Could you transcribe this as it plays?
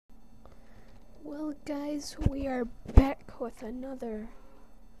Guys, we are back with another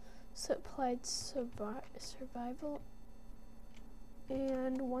supplied survival.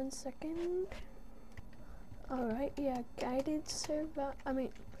 And 1 second. Alright, yeah,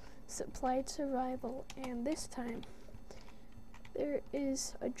 supplied survival. And this time, there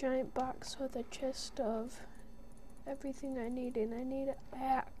is a giant box with a chest of everything I need, and I need an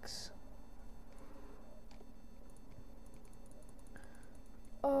axe.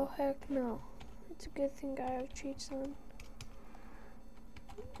 Oh, heck no. It's a good thing I have cheats on.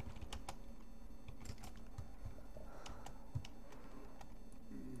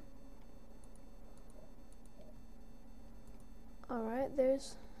 Alright,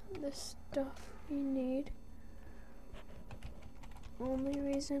 there's the stuff we need. Only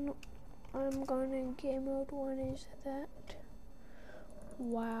reason I'm going in game mode 1 is that.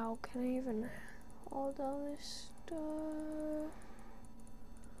 Wow, can I even hold all this stuff?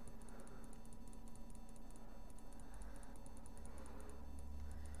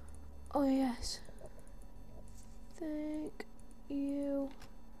 Oh yes. Thank you.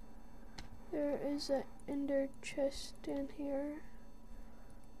 There is an ender chest in here.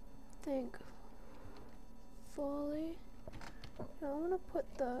 Thankfully. Now I'm gonna put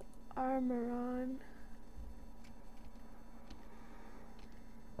the armor on.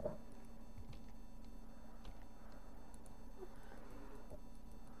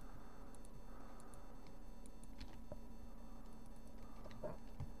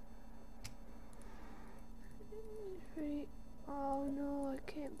 Ready? Oh no, I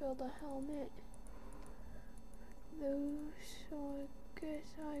can't build a helmet. So I guess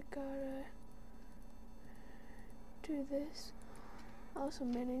I gotta do this. Also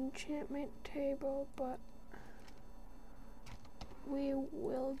made an enchantment table, but we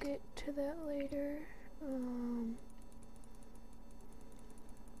will get to that later. I'm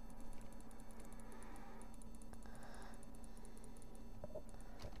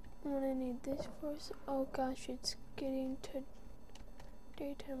gonna need this for. Oh gosh, it's getting to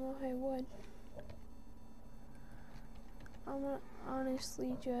daytime. Oh, I would. I'm gonna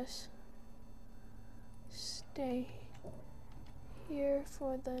honestly just stay here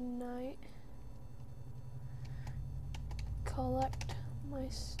for the night. Collect my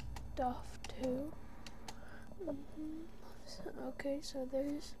stuff too. Okay, so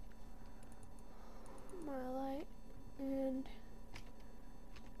there's my light, and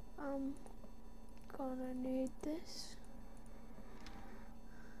I'm gonna need this.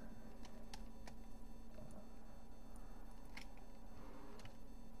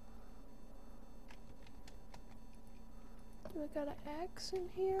 Do I got an axe in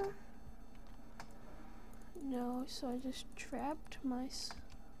here? No, so I just trapped myself.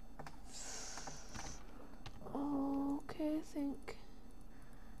 Okay, thank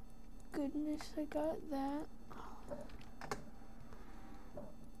goodness I got that.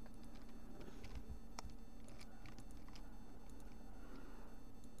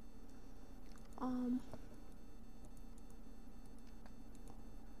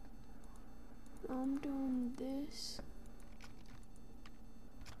 I'm doing this.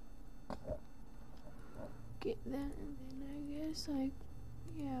 Get that, and then I guess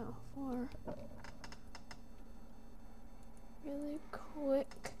for really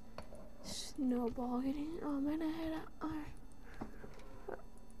quick snowball getting. Oh man, I had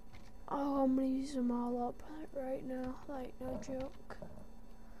I'm gonna use them all up right now, like no joke.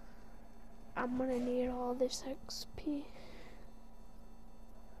 I'm gonna need all this XP.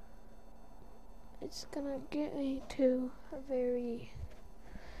 It's gonna get me to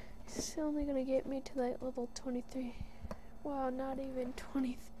it's only gonna get me to like level 23. Wow, not even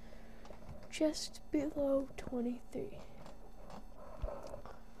 20, just below 23.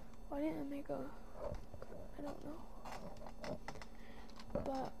 Why didn't I make I don't know.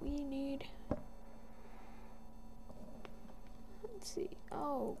 But we need, let's see,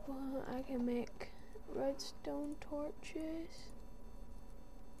 oh, I can make redstone torches.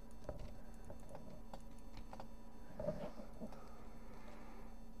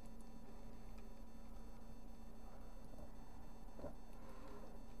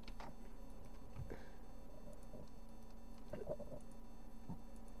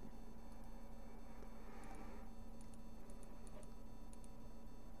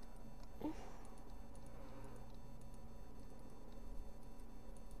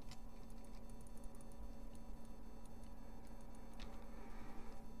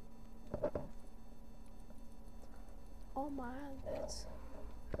 Oh my, that's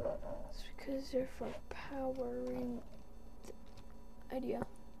because they're for powering the idea.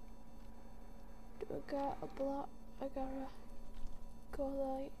 Do I got a block? I gotta go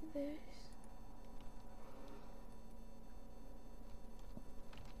like this.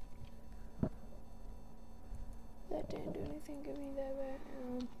 anything give me that back.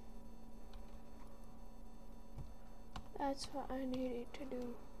 That's what I needed to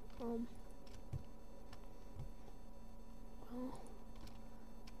do. Well,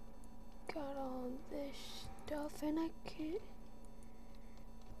 got all this stuff and I can't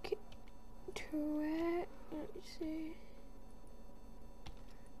get to it. Let's see.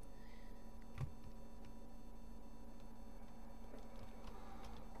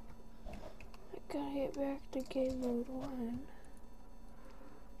 I gotta get back to game mode 1.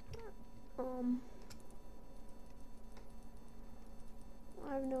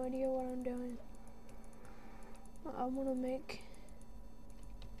 I have no idea what I'm doing. I want to make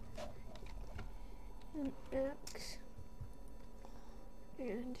an X,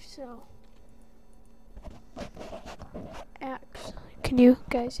 and so X. Can you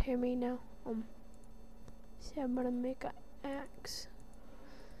guys hear me now? So I'm gonna make an X.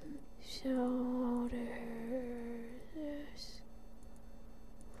 So there's this.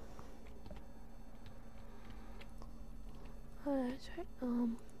 Oh, that's right.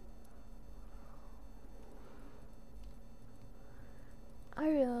 I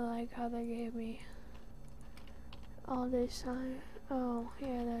really like how they gave me all this time. Oh,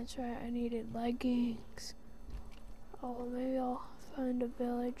 yeah, that's right. I needed leggings. Oh, maybe I'll find a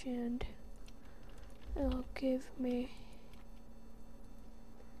village and it'll give me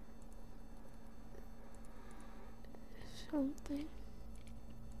something.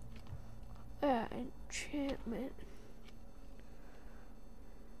 Yeah, enchantment.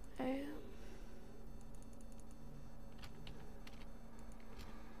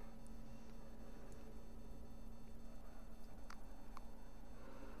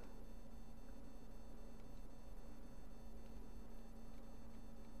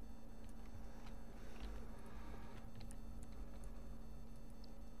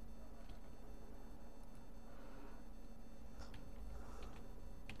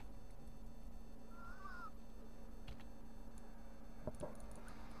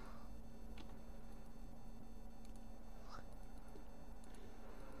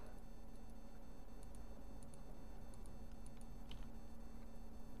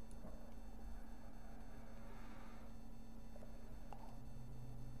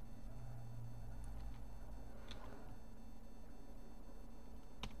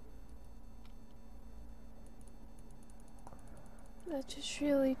 That just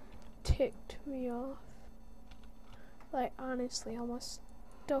really ticked me off. Like, honestly, all my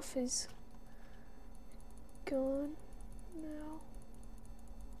stuff is gone now.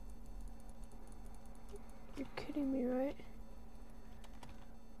 You're kidding me, right?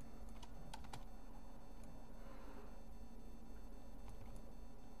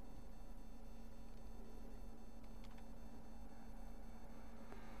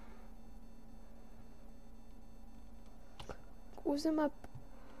 Wasn't my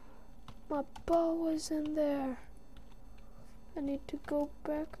ball was in there. I need to go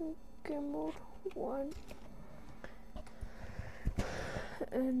back and get mode 1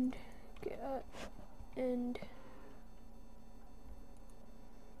 and get and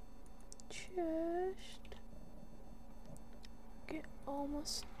just get all my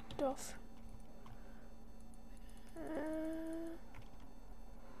stuff.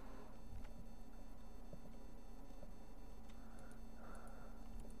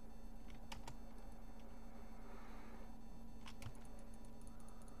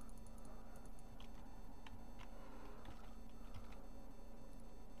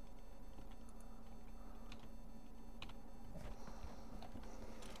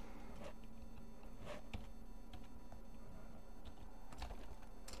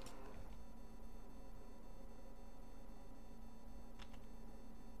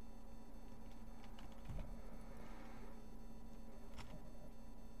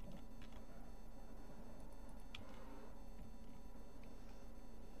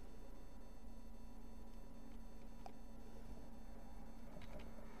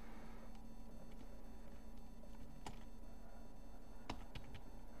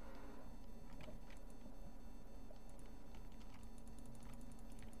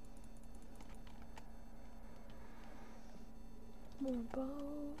 More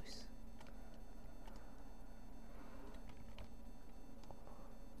bows.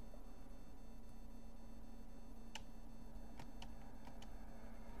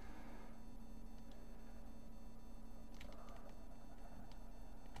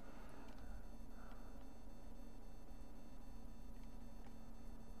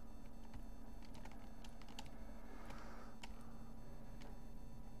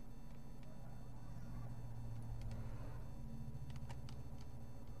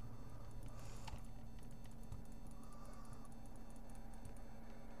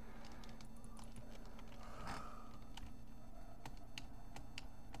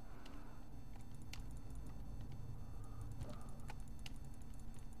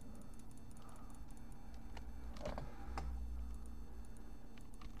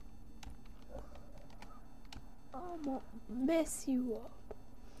 won't mess you up.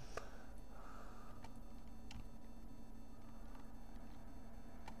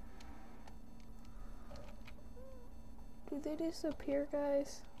 Do they disappear,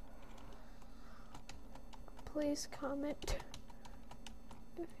 guys? Please comment.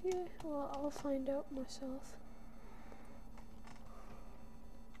 If you, well, I'll find out myself.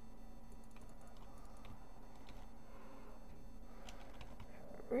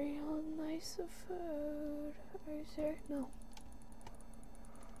 Real nice of food. Is there? No.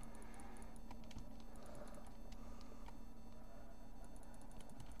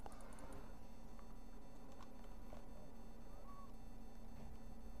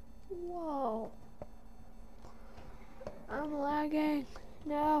 Whoa. I'm lagging.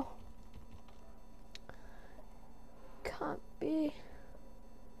 No. Can't be.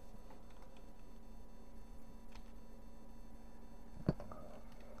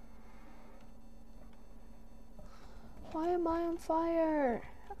 Why am I on fire?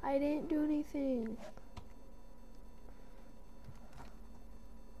 I didn't do anything.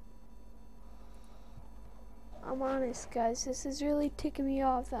 I'm honest, guys. This is really ticking me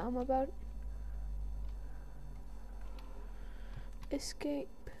off that I'm about to escape.